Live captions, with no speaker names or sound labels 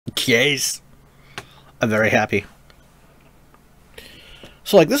Yes. I'm very happy.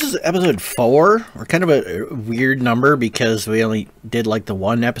 So, like, this is episode 4. We're kind of a weird number because we only did, like, the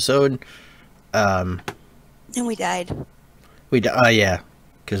one episode. And we died. Yeah.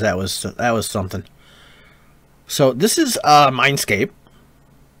 Because that was something. So, this is Mindscape.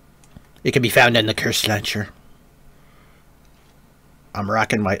 It can be found in the Curse Launcher. I'm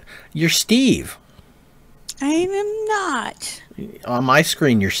rocking my... You're Steve. I am not. On my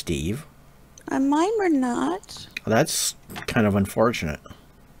screen, you're Steve. On mine, we're not. That's kind of unfortunate.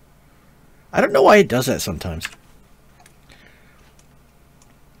 I don't know why it does that sometimes.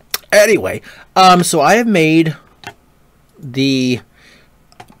 Anyway, so I have made the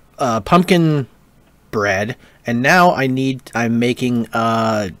pumpkin bread, and now I'm making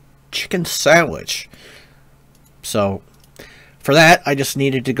a chicken sandwich. So for that, I just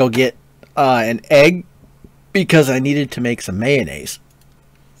needed to go get an egg because I needed to make some mayonnaise.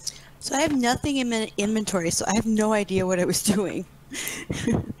 So I have nothing in my inventory, so I have no idea what I was doing.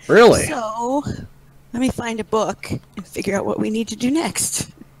 Really? So let me find a book and figure out what we need to do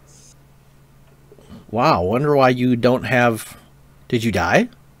next. Wow, wonder why you don't have... Did you die?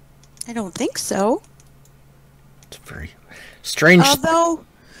 I don't think so. It's very strange. Although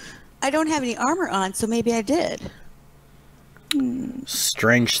I don't have any armor on, so maybe I did.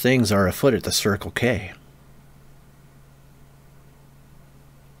 Strange things are afoot at the Circle K.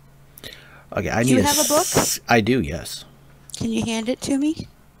 Okay, I need. Do you have a book? I do, yes. Can you hand it to me?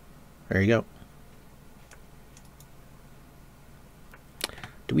 There you go.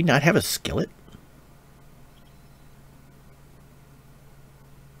 Do we not have a skillet?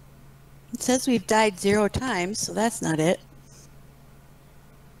 It says we've died 0 times, so that's not it.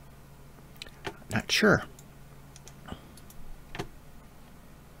 Not sure.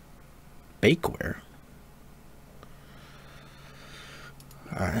 Bakeware.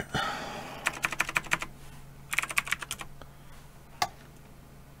 Alright.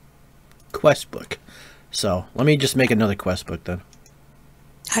 Quest book. So, let me just make another quest book then.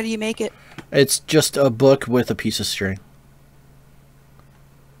 How do you make it? It's just a book with a piece of string.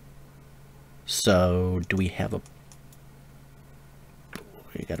 So, do we have a...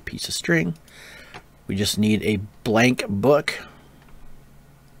 We got a piece of string. We just need a blank book.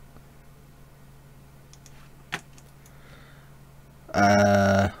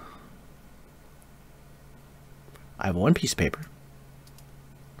 I have one piece of paper.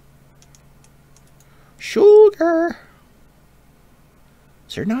 Sugar.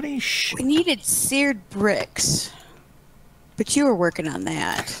 Is there not any We needed seared bricks. But you were working on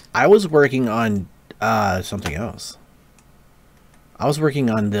that. I was working on something else. I was working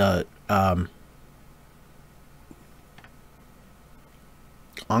on the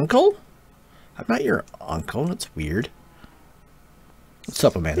uncle? I'm not your uncle. That's weird. What's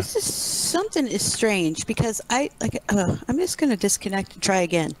up, Amanda? Something is strange because I'm just gonna disconnect and try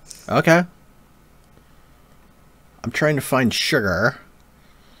again. Okay. I'm trying to find sugar.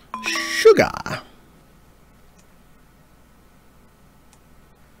 Sugar.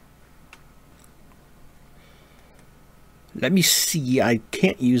 Let me see. I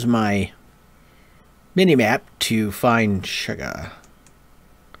can't use my mini-map to find sugar.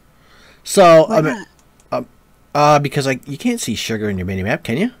 So, Why not? because you can't see sugar in your mini-map,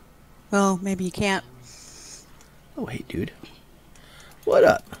 can you? Well, maybe you can't. Oh, hey, dude. What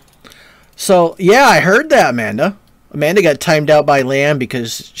up? So, yeah, I heard that, Amanda. Amanda got timed out by Lamb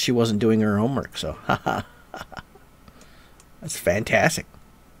because she wasn't doing her homework, so haha. That's fantastic.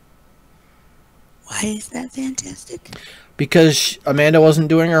 Why is that fantastic? Because Amanda wasn't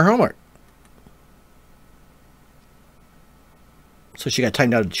doing her homework. So she got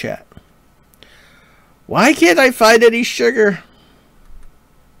timed out of the chat. Why can't I find any sugar?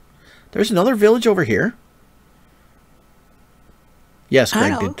 There's another village over here. Yes,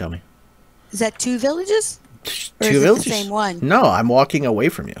 Greg did tell me. Is that 2 villages? Or Two is villages. it the same one? No, I'm walking away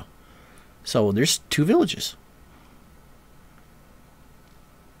from you. So there's 2 villages.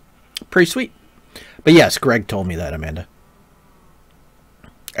 Pretty sweet. But yes, Greg told me that, Amanda.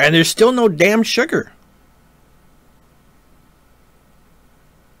 And there's still no damn sugar.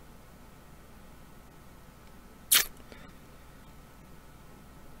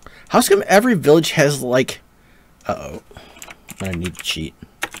 How come every village has like... Uh-oh. I'm gonna need to cheat.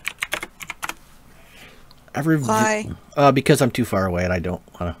 Why? Because I'm too far away and I don't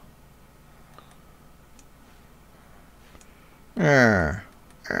wanna...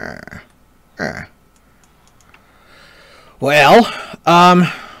 Well, I'm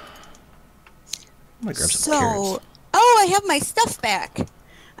gonna grab some carrots. Oh, I have my stuff back.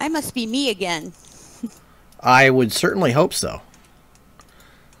 I must be me again. I would certainly hope so.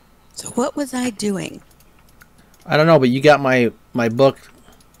 So what was I doing? I don't know, but you got my book.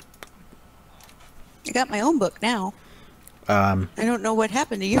 I got my own book now. Um, I don't know what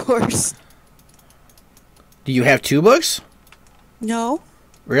happened to yours. do you have 2 books? No,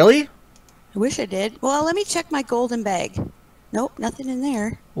 Really? I wish I did. Well, let me check my golden bag. Nope, nothing in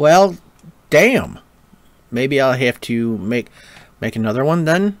there. Well, damn. Maybe I'll have to make another one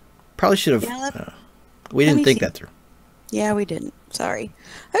then. Probably should have. Yeah, We let didn't me think see. that through. Yeah, we didn't. Sorry.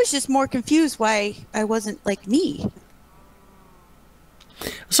 I was just more confused why I wasn't like me.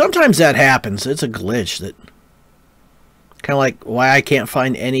 Sometimes that happens. It's a glitch that. Kind of like why I can't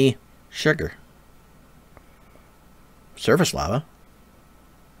find any sugar. Surface lava.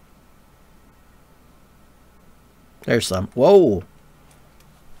 There's some. Whoa.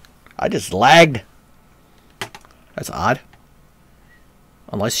 I just lagged. That's odd.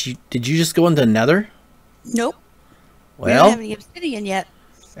 Unless you... Did you just go into Nether? Nope. We don't Well... have any obsidian yet.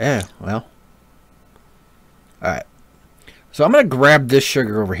 Yeah, well. Alright. So I'm going to grab this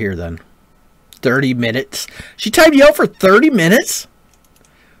sugar over here then. 30 minutes. She timed you out for 30 minutes?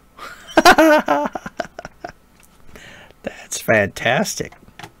 That's fantastic.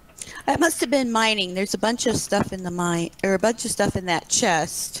 I must have been mining. There's a bunch of stuff in the mine, or a bunch of stuff in that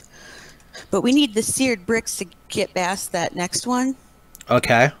chest. But we need the seared bricks to get past that next one.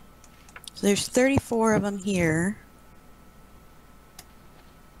 Okay. So there's 34 of them here.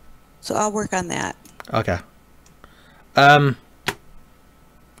 So I'll work on that. Okay.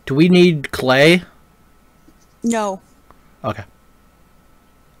 Do we need clay? No. Okay.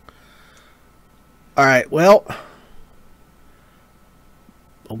 Alright, well...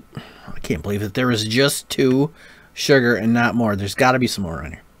 Oh, I can't believe that there is just 2 sugar and not more. There's got to be some more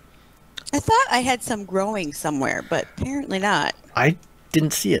around here. I thought I had some growing somewhere, but apparently not. I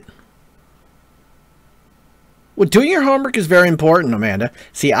didn't see it. Well, doing your homework is very important, Amanda.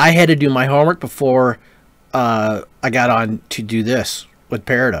 See, I had to do my homework before I got on to do this with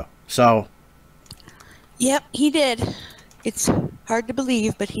Peridot. So, Yep, he did. It's hard to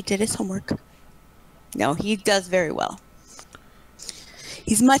believe, but he did his homework. No, he does very well.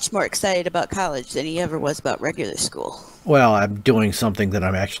 He's much more excited about college than he ever was about regular school. well, I'm doing something that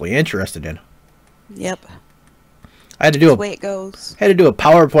I'm actually interested in. Yep. I had to do That's the way it goes. had to do a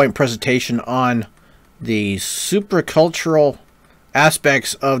PowerPoint presentation on the supercultural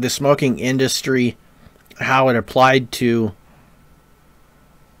aspects of the smoking industry, how it applied to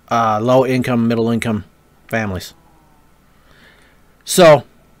low income, middle income families. So,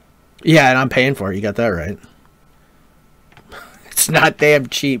 yeah, and I'm paying for it. You got that right. It's not damn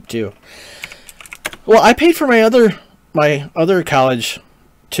cheap, too. Well, I paid for my other college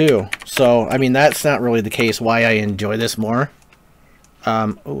too. So, I mean, that's not really the case why I enjoy this more.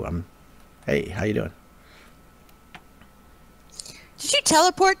 Hey, how you doing? Did you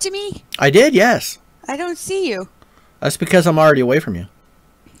teleport to me? I did, yes. I don't see you. That's because I'm already away from you.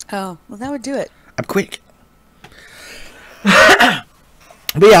 Oh, well, that would do it. I'm quick.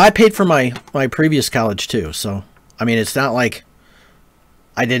 But yeah, I paid for my previous college too. So, I mean, it's not like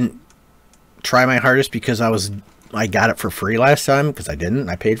I didn't try my hardest because I got it for free last time, because I didn't.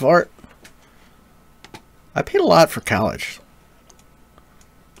 I paid for it. I paid a lot for college.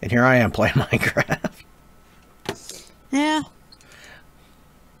 And here I am playing Minecraft. Yeah.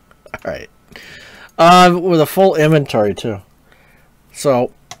 Alright. With a full inventory, too.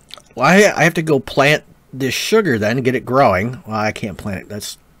 So, well, I have to go plant this sugar then, get it growing. Well, I can't plant it.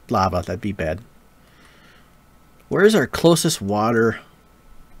 That's lava. That'd be bad. Where's our closest water?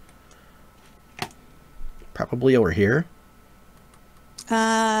 Probably over here.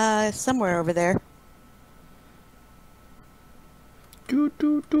 Somewhere over there. Doot,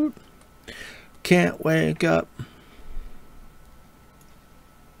 doot, doot. Can't wake up.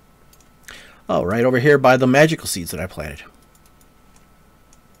 Oh, right over here by the magical seeds that I planted.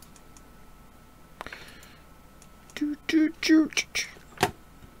 Doot, doot, doot, doot.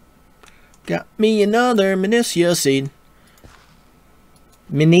 Got me another Minicia seed.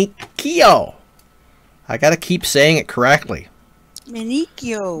 Minikio. I gotta keep saying it correctly.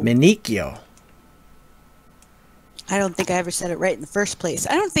 Minikyo. Minikio. I don't think I ever said it right in the first place.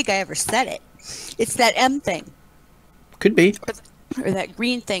 I don't think I ever said it. It's that M thing. Could be. Or that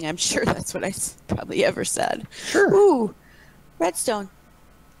green thing. I'm sure that's what I probably ever said. Sure. Ooh. Redstone.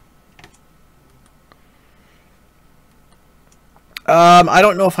 I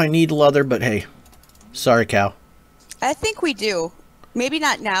don't know if I need leather, but hey. Sorry, cow. I think we do. Maybe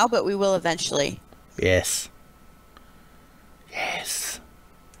not now, but we will eventually. Yes. Yes.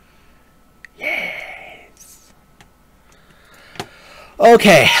 Yes.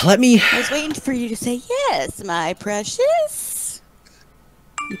 Okay, let me... I was waiting for you to say yes, my precious.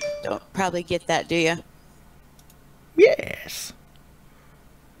 Don't probably get that, do you? Yes.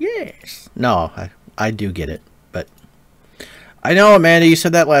 Yes. No, I do get it, but I know, Amanda, you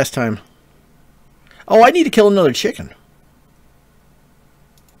said that last time. Oh, I need to kill another chicken.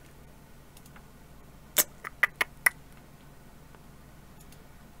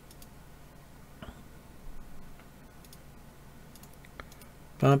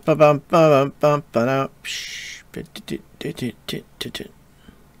 Bum, bum, bum, bum, bum, bum,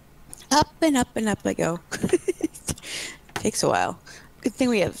 Up and up and up I go. Takes a while. Good thing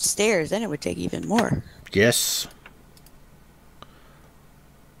we have stairs, then it would take even more. Yes.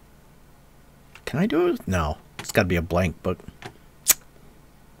 Can I do it? No. It's got to be a blank book.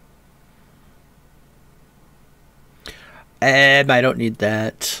 And I don't need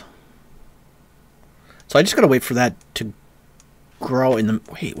that. So I just got to wait for that to grow in the...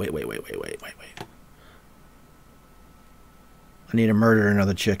 Wait. I need to murder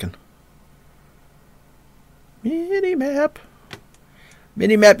another chicken. Minimap.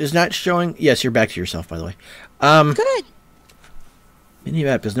 Minimap is not showing... Yes, you're back to yourself, by the way. Good.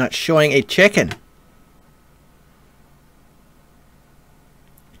 Minimap is not showing a chicken.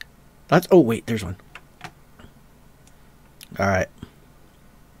 That's... Oh, wait, there's one. Alright.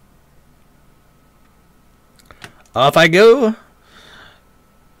 Off I go.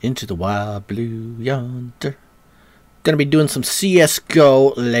 Into the wild blue yonder. Gonna be doing some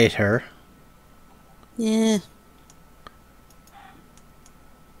CSGO later. Yeah.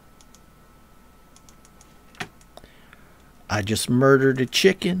 I just murdered a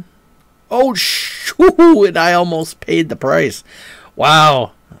chicken. Oh, shoo! And I almost paid the price.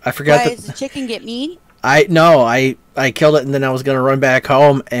 Wow. I forgot Why that... does the chicken get mean? I killed it and then I was going to run back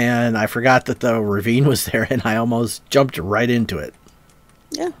home and I forgot that the ravine was there and I almost jumped right into it.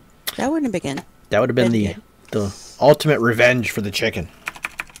 Yeah. That wouldn't have been. That would have been the ultimate revenge for the chicken.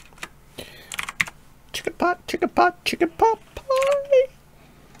 Chicken pot pie.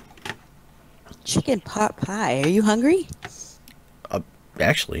 Chicken pot pie. Are you hungry?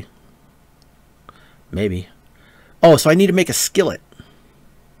 Actually. Maybe. Oh, so I need to make a skillet.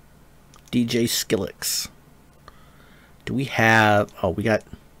 DJ Skillix. Do we have... Oh, we got...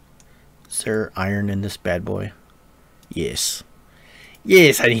 Is there iron in this bad boy? Yes.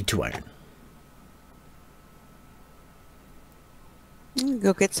 Yes, I need 2 iron. I'm gonna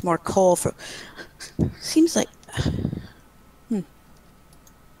go get some more coal for... Seems like...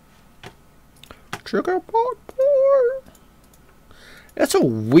 Sugar pot pie. That's a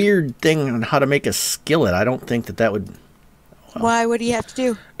weird thing on how to make a skillet. I don't think that would... Why? What do you have to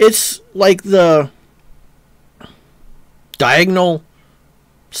do? It's like the diagonal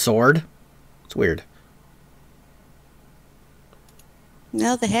sword. It's weird.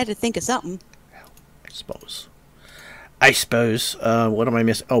 Well, they had to think of something. I suppose. What am I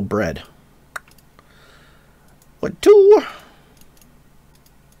missing? Oh, bread. What do?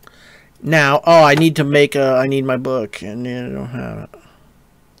 Now, oh, I need to make a... I need my book, and I don't have it.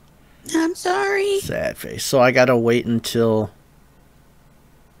 I'm sorry. Sad face. So I gotta wait until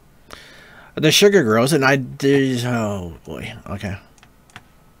the sugar grows, and oh boy. Okay.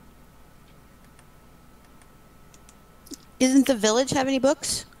 Isn't the village have any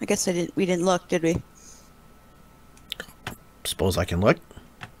books? I guess we didn't look, did we? Suppose I can look.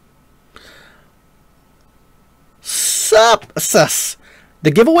 Sup, sus.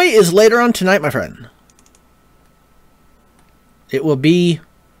 The giveaway is later on tonight, my friend. It will be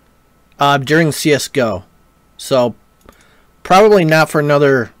during CSGO. So, probably not for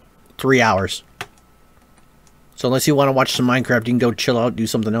another 3 hours. So, unless you want to watch some Minecraft, you can go chill out, do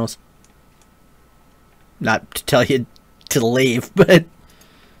something else. Not to tell you to leave, but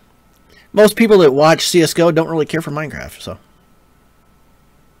most people that watch CSGO don't really care for Minecraft, so.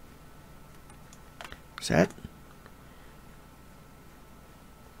 Is that?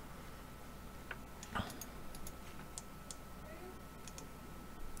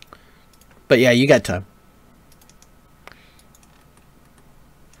 But yeah, you got time.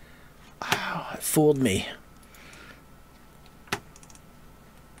 Oh, it fooled me.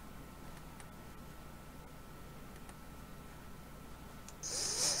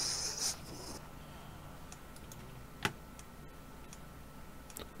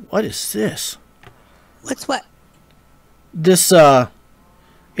 What is this? What's what? This,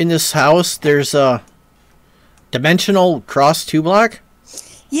 in this house, there's a dimensional cross 2-block.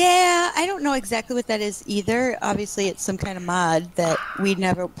 Yeah, I don't know exactly what that is either. Obviously, it's some kind of mod that we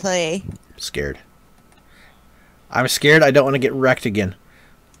never play. Scared. I'm scared. I don't want to get wrecked again.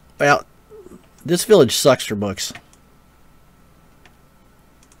 Well, this village sucks for books.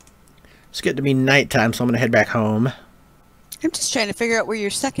 It's getting to be nighttime, so I'm going to head back home. I'm just trying to figure out where your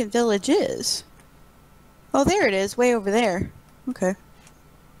second village is. Oh, there it is, way over there. Okay.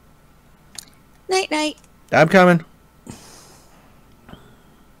 Night, night. I'm coming.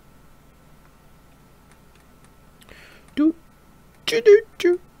 Do, do, do,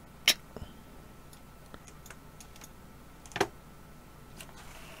 do.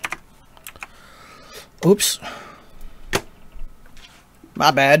 Oops. My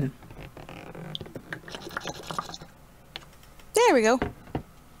bad. There we go.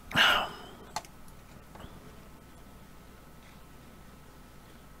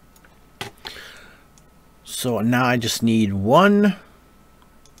 So now I just need one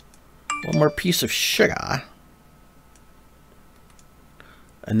more piece of sugar.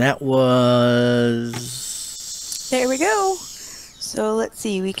 And that was... There we go. So let's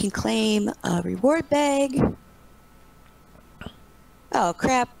see, we can claim a reward bag. Oh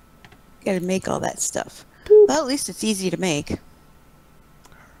crap. Gotta make all that stuff. Well, at least it's easy to make.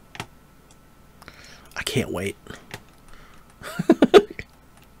 I can't wait.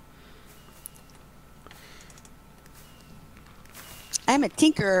 I'm a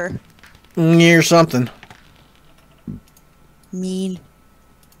tinkerer. You're something. Mean.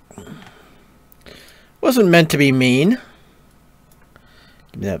 Wasn't meant to be mean.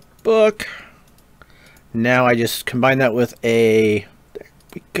 Give me that book. Now I just combine that with a... There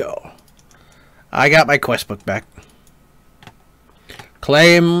we go. I got my quest book back.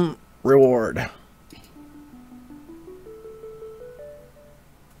 Claim reward.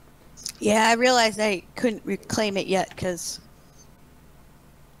 Yeah, I realized I couldn't reclaim it yet because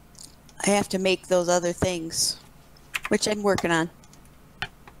I have to make those other things, which I'm working on.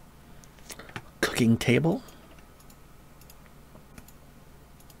 Cooking table.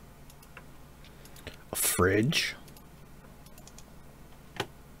 A fridge.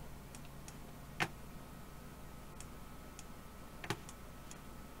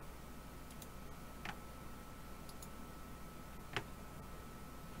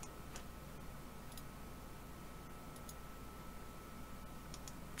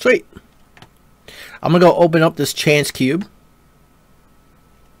 Sweet. I'm gonna go open up this chance cube.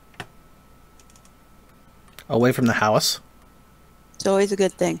 Away from the house. It's always a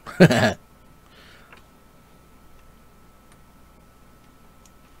good thing.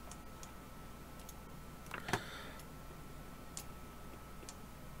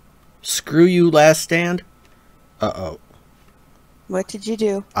 Screw you, last stand. Uh-oh. What did you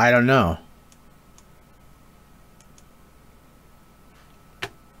do? I don't know.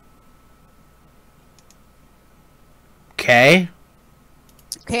 Okay.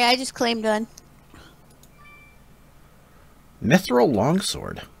 Okay, I just claimed one. Mithril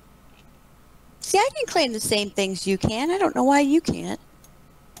longsword. See, I can claim the same things you can. I don't know why you can't.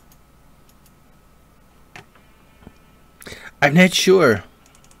 I'm not sure.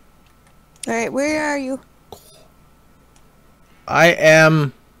 Alright, where are you? I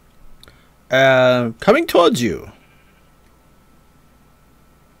am coming towards you.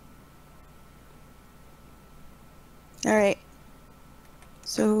 Alright.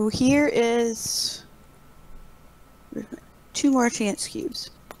 So here is 2 more chance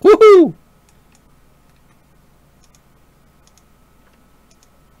cubes. Woohoo!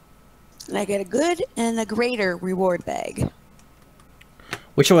 And I get a good and a greater reward bag.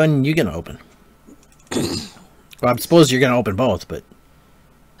 Which one you gonna open? Well, I suppose you're gonna open both, but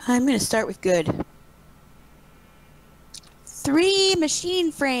I'm going to start with good. 3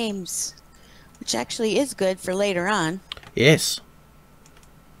 machine frames, which actually is good for later on. yes.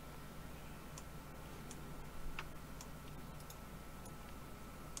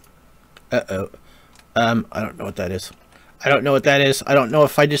 Uh-oh. I don't know what that is. I don't know what that is. I don't know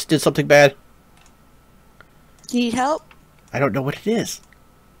if I just did something bad. Do you need help? I don't know what it is.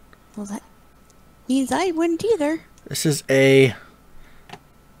 Well, that means I wouldn't either. This is a...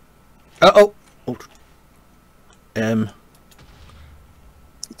 Uh-oh. Oh. It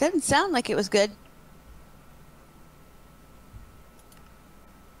doesn't sound like it was good.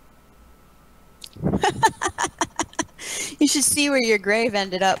 You should see where your grave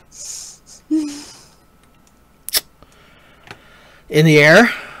ended up. In the air.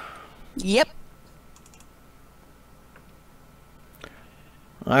 Yep.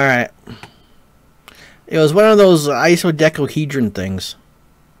 Alright. It was one of those isodecahedron things.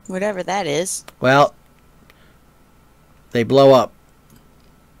 Whatever that is. Well, they blow up.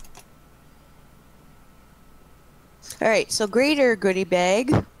 Alright, so greater goodie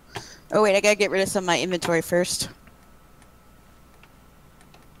bag. Oh wait, I gotta get rid of some of my inventory first.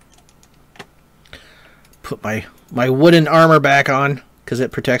 Put my wooden armor back on, because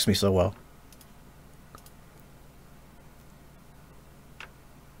it protects me so well.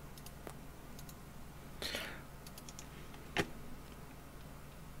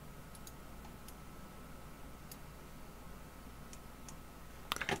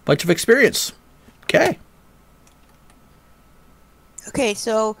 Bunch of experience. Okay. Okay,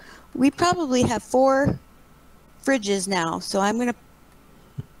 so we probably have 4 fridges now. So I'm going to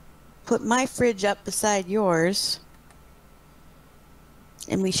put my fridge up beside yours.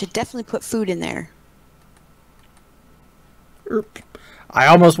 And we should definitely put food in there. I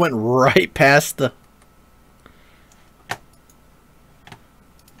almost went right past the...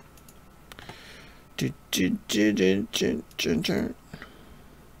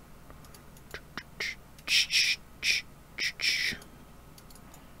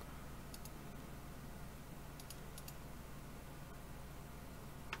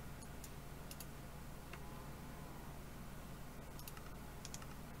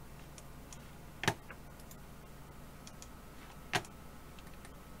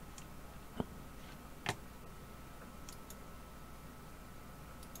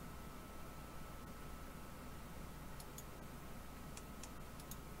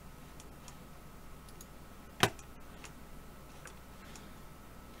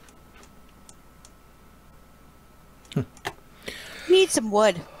 Need some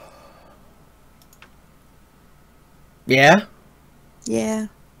wood. Yeah? Yeah.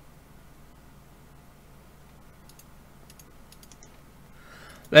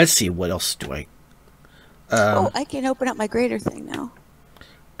 Let's see, what else do I... Oh, I can open up my grater thing now.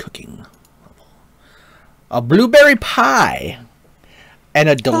 Cooking level. A blueberry pie. And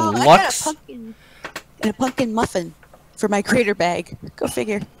a Oh, I got deluxe... a pumpkin and a pumpkin muffin for my grater bag. Go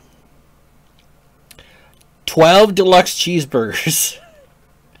figure. 12 deluxe cheeseburgers.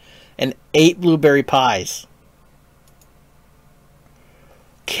 And 8 blueberry pies.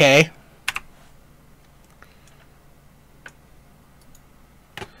 Okay.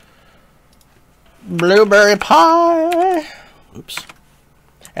 Blueberry pie. Oops.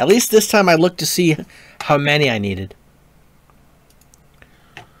 At least this time I looked to see how many I needed.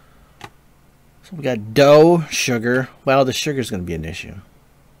 So we got dough, sugar. Well, the sugar's going to be an issue.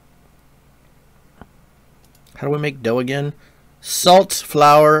 How do we make dough again? Salt,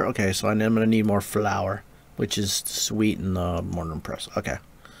 flour. Okay, so I'm going to need more flour, which is sweet in the mortar and press. Okay.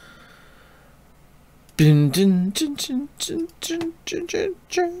 Should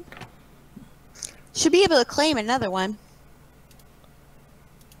be able to claim another one.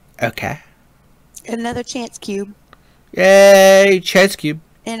 Okay. Another chance cube. Yay, chance cube.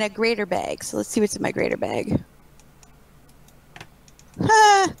 And a grater bag. So let's see what's in my grater bag.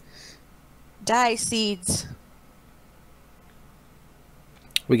 Ha! Dye seeds.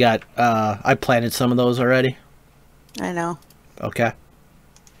 We got, I planted some of those already. I know. Okay.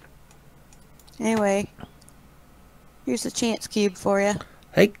 Anyway. Here's a chance cube for you.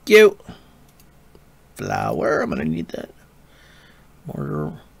 Thank you. Flour, I'm going to need that.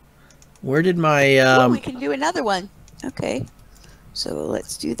 Mortar. Where did my, Oh, we can do another one. Okay. So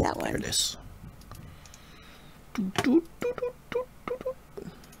let's do that one. There it is.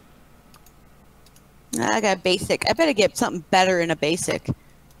 I got basic. I better get something better in a basic.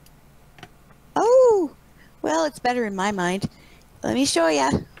 Oh, well, it's better in my mind. Let me show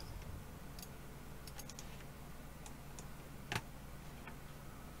ya.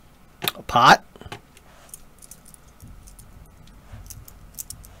 A pot.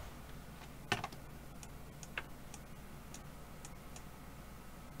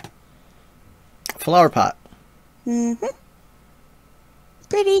 Flower pot. Mm-hmm.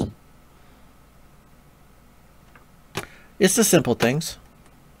 Pretty. It's the simple things.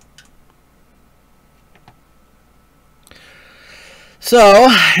 So,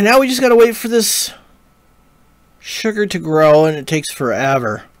 now we just gotta wait for this sugar to grow, and it takes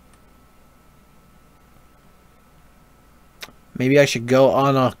forever. Maybe I should go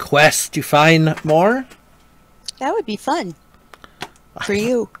on a quest to find more? That would be fun. For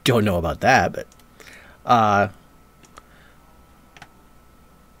you. Don't know about that, but...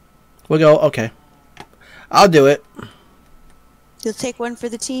 we'll go, okay. I'll do it. You'll take one for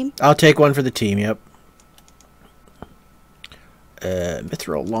the team? I'll take one for the team, yep.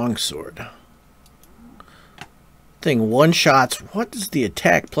 Mithril Longsword. Thing one shots. What is the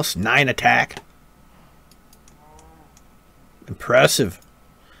attack? +9 attack. Impressive.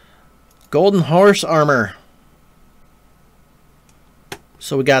 Golden Horse Armor.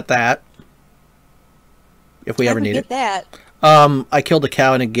 So we got that. If we ever need it. That. I killed a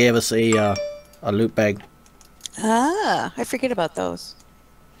cow and it gave us a loot bag. Ah, I forget about those.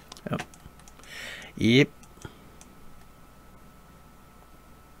 Yep. Yep.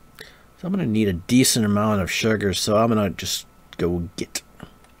 So I'm going to need a decent amount of sugar, so I'm going to just go get.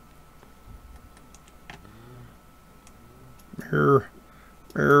 Alright,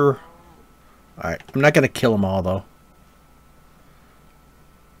 I'm not going to kill them all, though.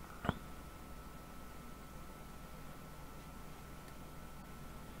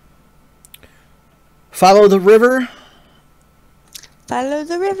 Follow the river. Follow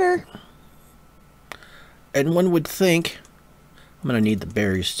the river. And one would think I'm gonna need the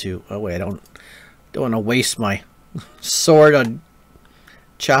berries too. Oh wait, I don't want to waste my sword on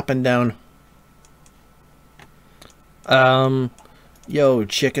chopping down. Yo,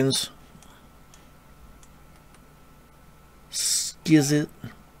 chickens. Skiz it.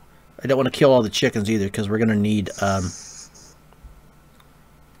 I don't want to kill all the chickens either, because we're gonna need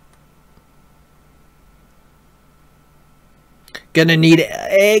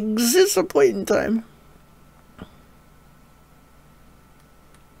eggs at some point in time.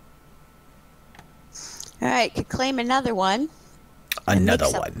 All right, could claim another one.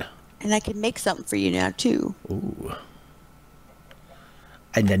 Another one. And I can make something for you now too. Ooh.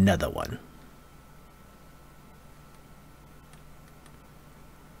 And another one.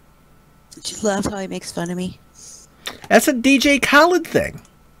 Just love how he makes fun of me. That's a DJ Khaled thing.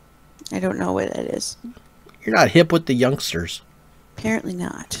 I don't know what that is. You're not hip with the youngsters. Apparently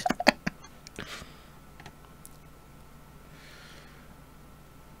not.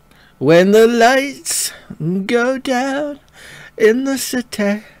 When the lights go down in the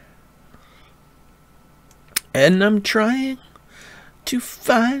city, and I'm trying to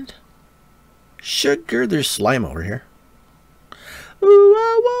find sugar. There's slime over here. Ooh,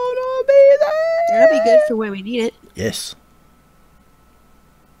 I wanna be there. That'll be good for when we need it. Yes.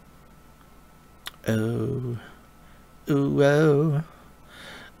 Oh. Ooh, oh.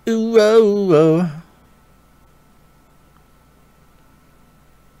 Ooh, oh, oh.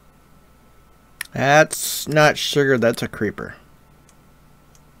 That's not sugar, that's a creeper.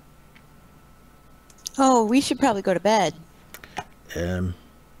 Oh, we should probably go to bed.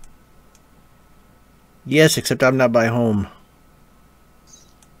 Yes, except I'm not by home.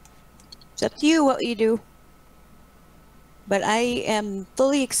 It's up to you what you do. But I am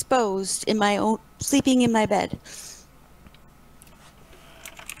fully exposed in my own, sleeping in my bed.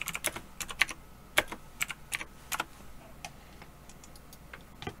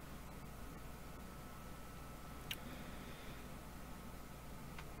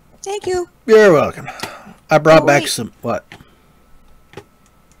 Thank you. You're welcome. I brought Oh, back wait. some... What?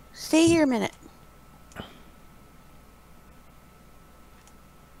 Stay here a minute.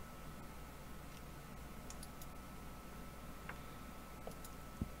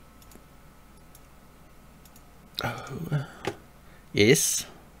 Oh, yes.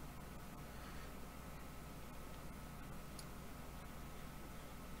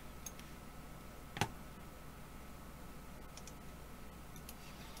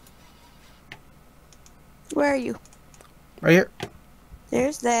 Where are you? Right here.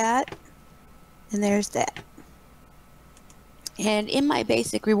 There's that. And there's that. And in my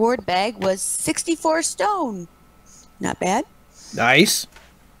basic reward bag was 64 stone. Not bad. Nice.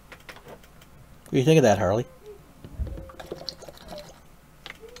 What do you think of that, Harley?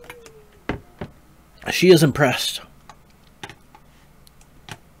 She is impressed.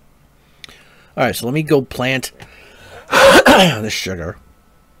 Alright, so let me go plant this sugar.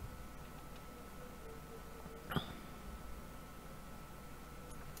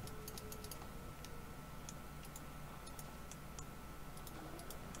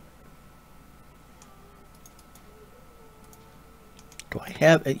 Do I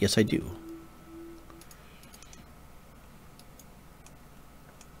have it? Yes, I do.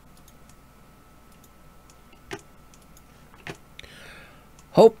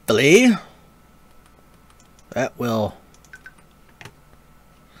 Hopefully, that will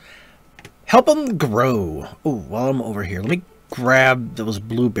help them grow. Oh, while I'm over here, let me grab those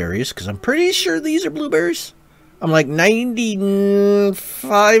blueberries, because I'm pretty sure these are blueberries. I'm like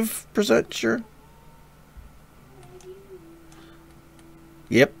 95% sure.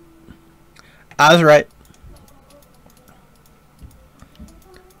 Yep. I was right.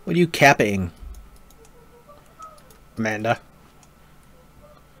 What are you capping, Amanda?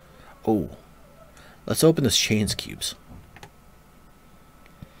 Oh. Let's open this chains cubes.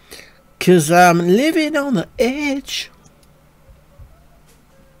 'Cause I'm living on the edge.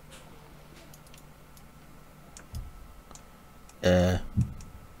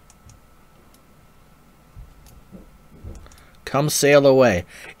 Come sail away.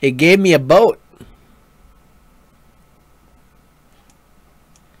 It gave me a boat.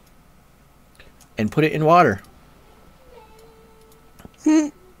 And put it in water.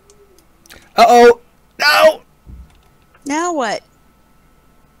 Uh-oh. No! Now what?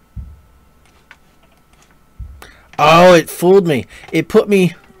 Oh, it fooled me. It put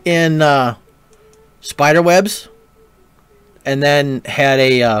me in spider webs. And then had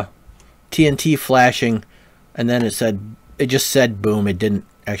a TNT flashing. And then it just said boom. It didn't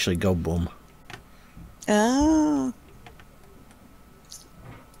actually go boom. Oh.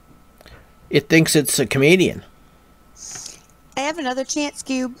 It thinks it's a comedian. I have another chance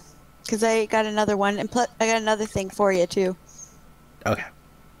cube because I got another one, and plus I got another thing for you too. Okay.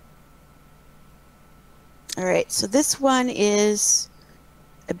 All right, so this one is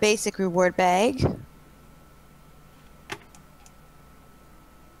a basic reward bag.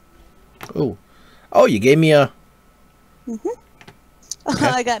 Ooh. Oh, you gave me a... Mm-hmm. Okay.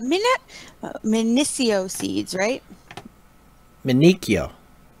 I got Minicio seeds, right? Manicchio.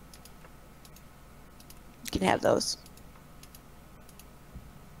 You can have those.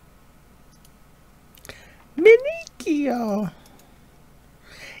 Manicchio.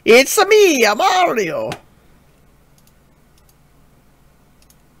 It's me, Mario.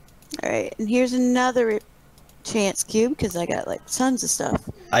 All right, and here's another chance cube because I got like tons of stuff.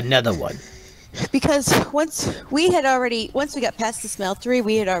 Another one. Because once we got past the smeltery,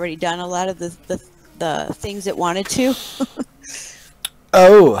 we had already done a lot of the things it wanted to.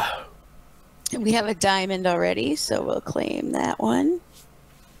 Oh. And we have a diamond already, so we'll claim that one.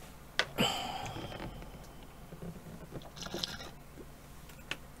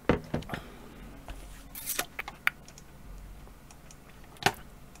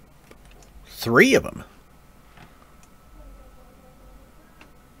 Three of them.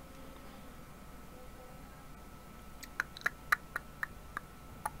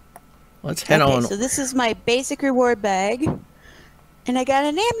 Let's head on. So this is my basic reward bag. And I got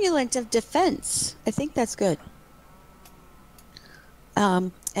an amulet of defense. I think that's good.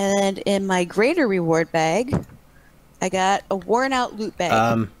 And in my greater reward bag, I got a worn out loot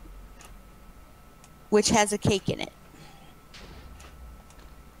bag. Which has a cake in it.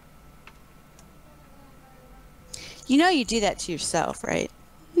 You know you do that to yourself, right?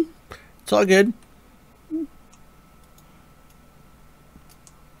 It's all good.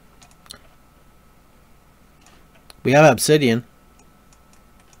 We have obsidian.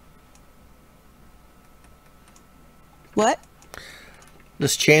 What?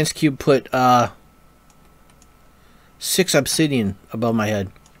 This chance cube put 6 obsidian above my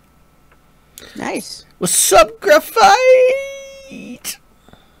head. Nice. What's up, Graphite?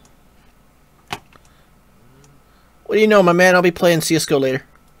 What do you know, my man? I'll be playing CSGO later.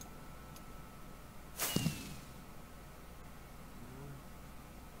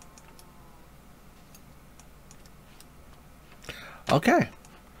 Okay.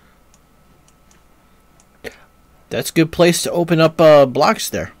 That's a good place to open up blocks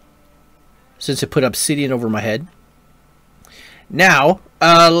there. Since it put obsidian over my head. Now,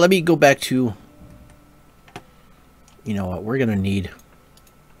 let me go back to... You know what? We're going to need...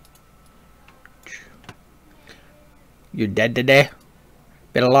 You dead today?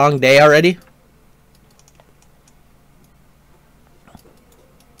 Been a long day already?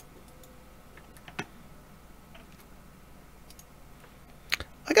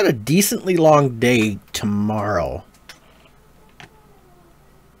 I got a decently long day tomorrow.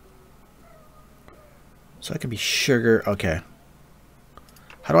 So I can be sugar. Okay.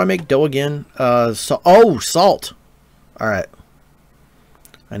 How do I make dough again? Oh, salt. Alright.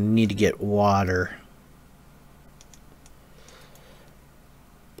 I need to get water.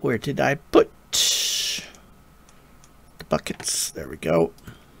 Where did I put the buckets? There we go.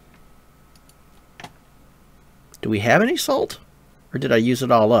 Do we have any salt? Or did I use it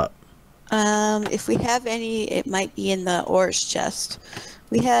all up? If we have any, it might be in the ores chest.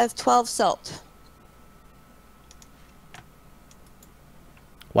 We have 12 salt.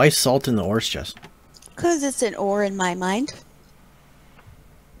 Why salt in the ores chest? Because it's an ore in my mind.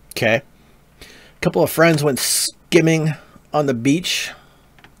 Okay. A couple of friends went skimming on the beach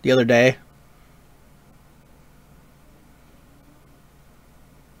the other day.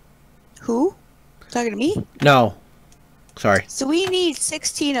 Who? Talking to me? No. Sorry. So we need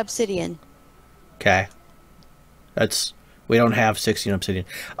 16 obsidian. Okay. We don't have 16 obsidian.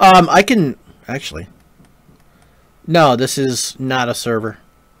 I can actually. No, this is not a server.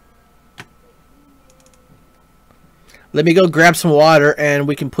 Let me go grab some water and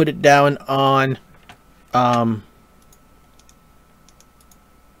we can put it down on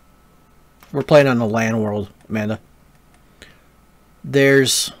we're playing on the land world, Amanda.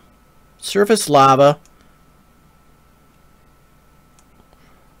 There's surface lava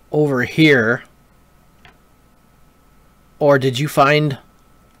over here. Or did you find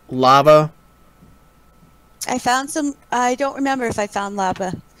lava? I found some. I don't remember if I found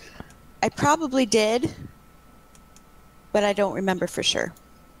lava. I probably did, but I don't remember for sure.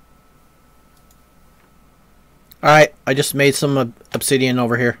 Alright, I just made some obsidian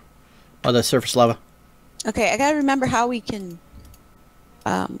over here. Oh, the surface lava. Okay, I gotta remember how we can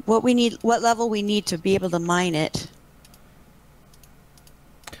what level we need to be able to mine it.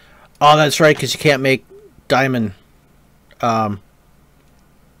 Oh, that's right, because you can't make diamond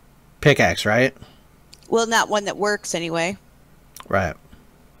pickaxe, right? Well, not one that works anyway. Right.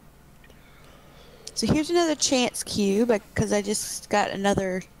 So here's another chance cube because I just got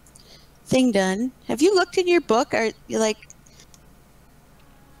another thing done. Have you looked in your book? Are you like?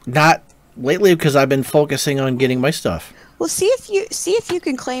 Not lately because I've been focusing on getting my stuff. Well, see if you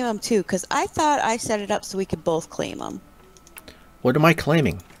can claim them too, because I thought I set it up so we could both claim them. What am I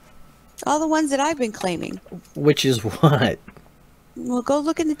claiming? All the ones that I've been claiming. Which is what? Well, go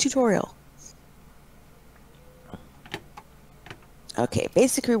look in the tutorial. Okay,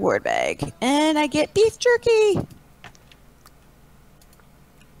 basic reward bag. And I get beef jerky!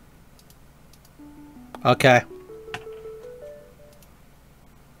 Okay.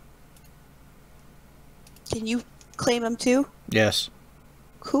 Can you claim them too? Yes.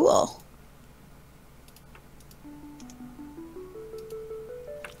 Cool.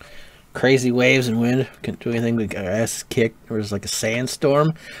 Crazy waves and wind. Can't do anything with our ass kicked. There was like a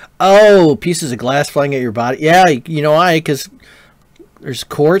sandstorm. Oh, pieces of glass flying at your body. Yeah, you know why? Because there's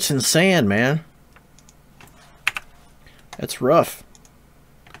quartz and sand, man. That's rough.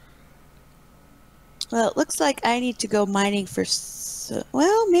 Well, it looks like I need to go mining for...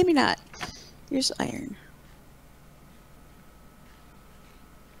 well, maybe not. Here's iron.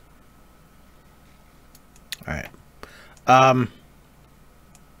 Alright.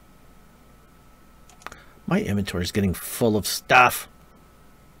 My inventory is getting full of stuff.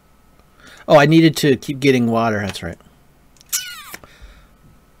 Oh, I needed to keep getting water. That's right.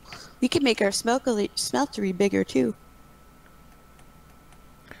 We can make our smeltery bigger too.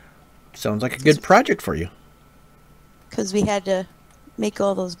 Sounds like a good project for you. Because we had to make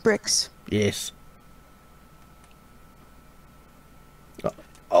all those bricks. Yes.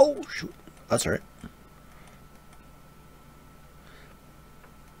 Oh, shoot. That's all right.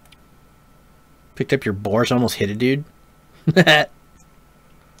 Picked up your boars, almost hit a dude. I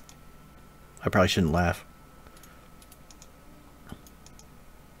probably shouldn't laugh.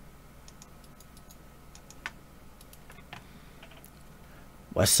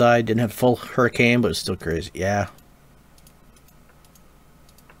 West side didn't have full hurricane, but it's still crazy. Yeah.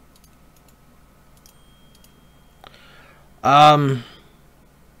 How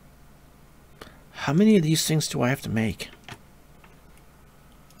many of these things do I have to make?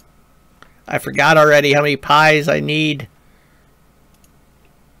 I forgot already how many pies I need.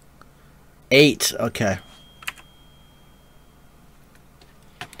 8. Okay.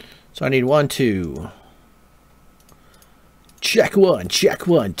 So I need 1, 2. Check 1,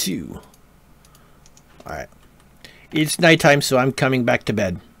 2. Alright. It's nighttime, so I'm coming back to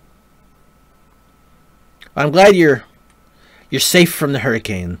bed. I'm glad you're safe from the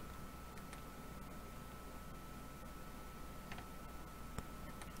hurricane.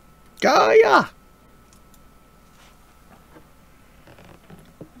 Gaia!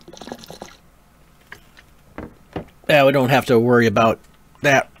 Yeah, we don't have to worry about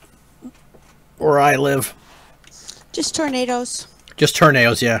that where I live. Just tornadoes. Just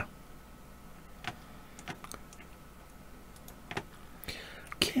tornadoes, yeah.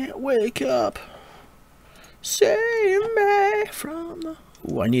 Can't wake up. Save me from the...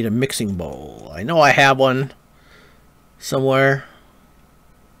 Ooh, I need a mixing bowl. I know I have one somewhere.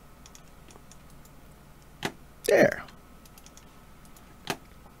 There.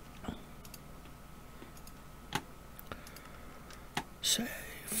 Save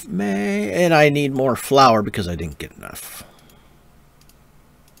me. And I need more flour because I didn't get enough.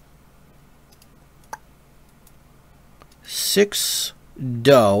 6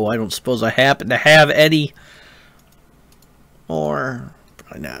 dough. I don't suppose I happen to have any. Or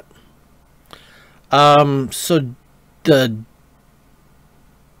probably not. So the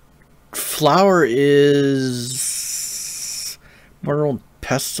flour is marl,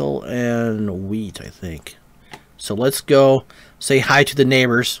 pestle, and wheat, I think. So let's go say hi to the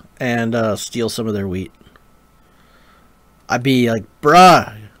neighbors and steal some of their wheat. I'd be like,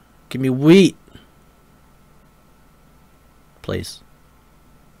 bruh, give me wheat. Please.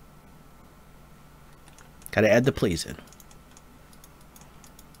 Gotta add the please in.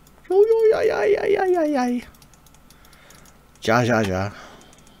 Ja, ja, ja.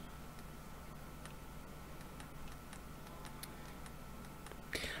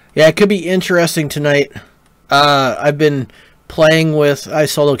 Yeah, it could be interesting tonight. I've been playing with... I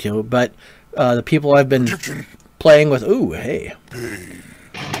solo queue, but the people I've been playing with... Ooh, hey.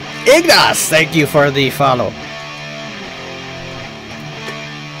 Ignas, thank you for the follow.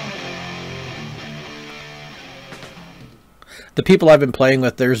 the people I've been playing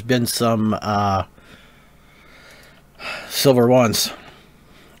with, there's been some silver ones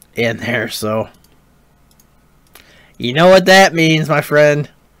in there, so you know what that means, my friend.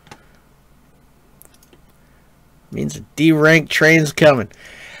 It means a D-rank train's coming.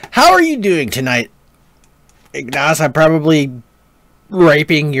 How are you doing tonight, Ignace? I'm probably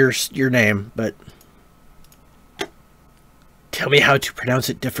raping your name, but tell me how to pronounce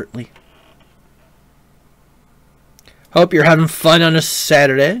it differently. Hope you're having fun on a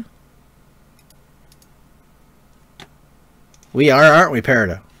Saturday. We are, aren't we,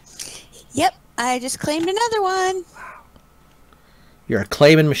 Peridot? Yep, I just claimed another one. You're a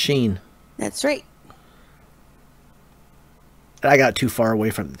claiming machine. That's right. I got too far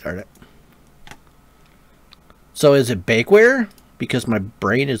away from the target. So is it bakeware? Because my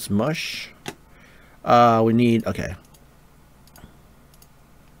brain is mush. We need, okay.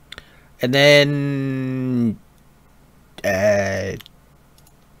 And then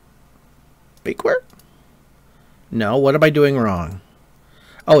bakeware? No, what am I doing wrong?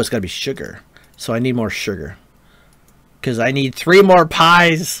 Oh, it's gotta be sugar. So I need more sugar. Because I need 3 more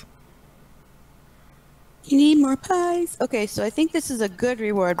pies. You need more pies? Okay, so I think this is a good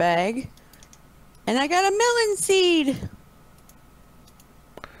reward bag. And I got a melon seed.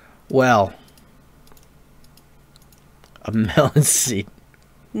 Well, a melon seed.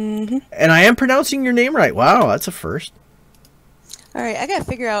 Mm-hmm. And I am pronouncing your name right. Wow, that's a first. All right, I gotta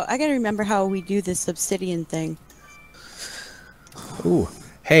figure out. I gotta remember how we do this obsidian thing. Ooh,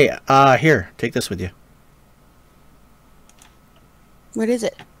 hey, here, take this with you. What is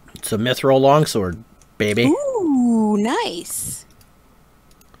it? It's a Mithril longsword, baby. Ooh, nice.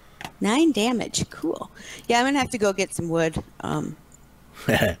 9 damage. Cool. Yeah, I'm gonna have to go get some wood. Ha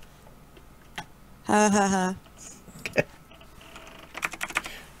ha ha.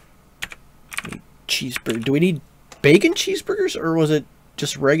 Cheeseburger. Do we need bacon cheeseburgers, or was it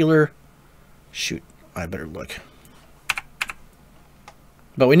just regular? Shoot, I better look.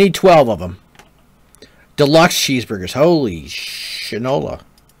 But we need 12 of them. Deluxe cheeseburgers. Holy shinola.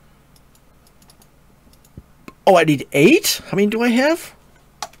 Oh, I need 8? How many do I have?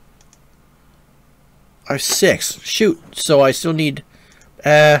 I have 6. Shoot. So I still need...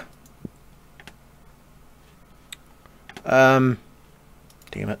 Damn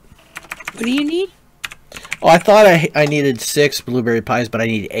it. What do you need? Oh, I thought I needed 6 blueberry pies, but I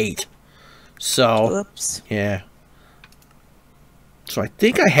need 8. So... Whoops. Yeah. So I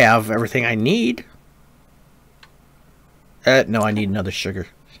think I have everything I need. No, I need another sugar.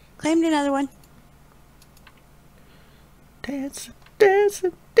 Claimed another one. Dance, dance,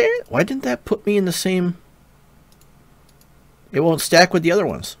 dance. Why didn't that put me in the same... It won't stack with the other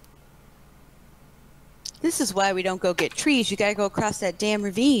ones. This is why we don't go get trees. You gotta go across that damn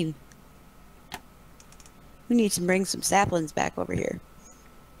ravine. We need to bring some saplings back over here.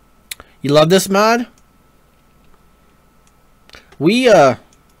 You love this mod? We had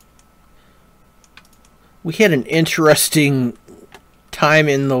an interesting time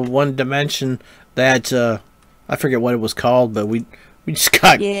in the one dimension that I forget what it was called, but we just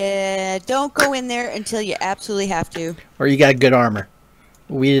got... Yeah, don't go in there until you absolutely have to. Or you got good armor.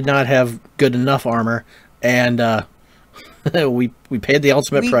 We did not have good enough armor, and we paid the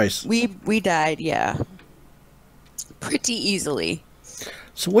ultimate price. We died, yeah. Pretty easily.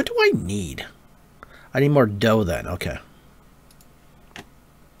 So what do I need? I need more dough then. Okay.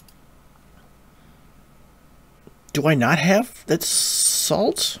 Do I not have that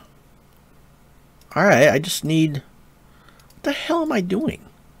salt? Alright, I just need... What the hell am I doing?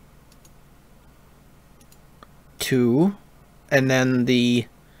 2. And then the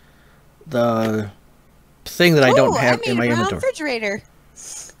thing that I don't have in my inventory. Refrigerator.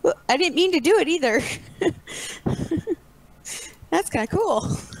 Well, I didn't mean to do it either. That's kind of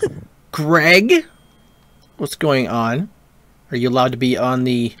cool. Greg? What's going on? Are you allowed to be on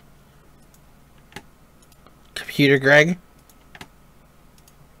the computer, Greg?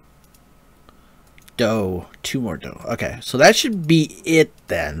 Dough. 2 more dough. Okay, so that should be it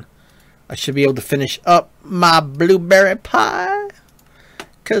then. I should be able to finish up my blueberry pie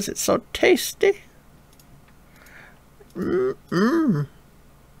because it's so tasty. As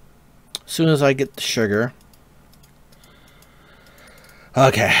soon as I get the sugar.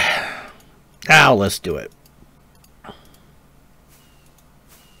 Okay. Now let's do it.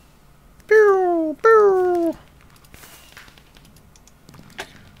 Pew, pew.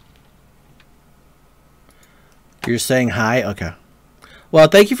 You're saying hi? Okay. Well,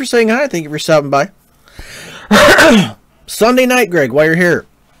 thank you for saying hi. Thank you for stopping by. Sunday night, Greg, while you're here,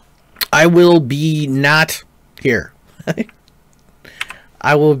 I will be not here.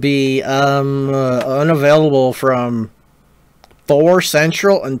 I will be unavailable from 4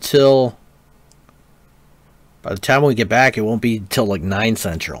 Central until... By the time we get back, it won't be until like 9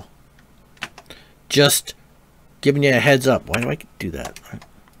 Central. Just giving you a heads up. Why do I do that?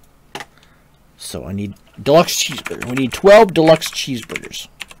 So I need deluxe cheeseburger. We need 12 deluxe cheeseburgers.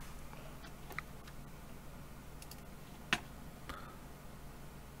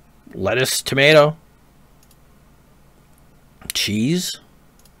 Lettuce, tomato, cheese,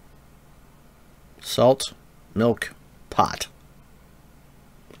 salt, milk, pot.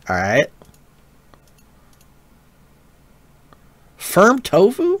 Alright. Firm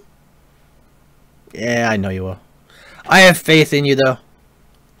tofu? Yeah, I know you will. I have faith in you, though.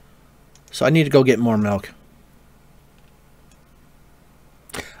 So I need to go get more milk.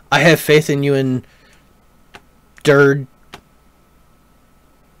 I have faith in you in Dirt.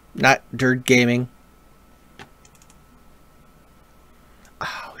 Not Dirt Gaming.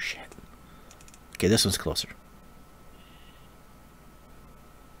 Oh, shit. Okay, this one's closer.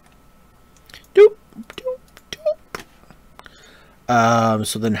 Doop, doop, doop.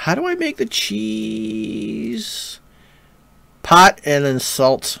 So then how do I make the cheese? Pot and then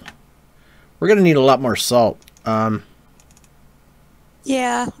salt. We're going to need a lot more salt.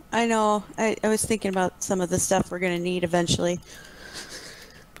 Yeah, I know. I was thinking about some of the stuff we're going to need eventually.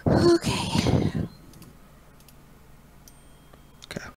 Okay.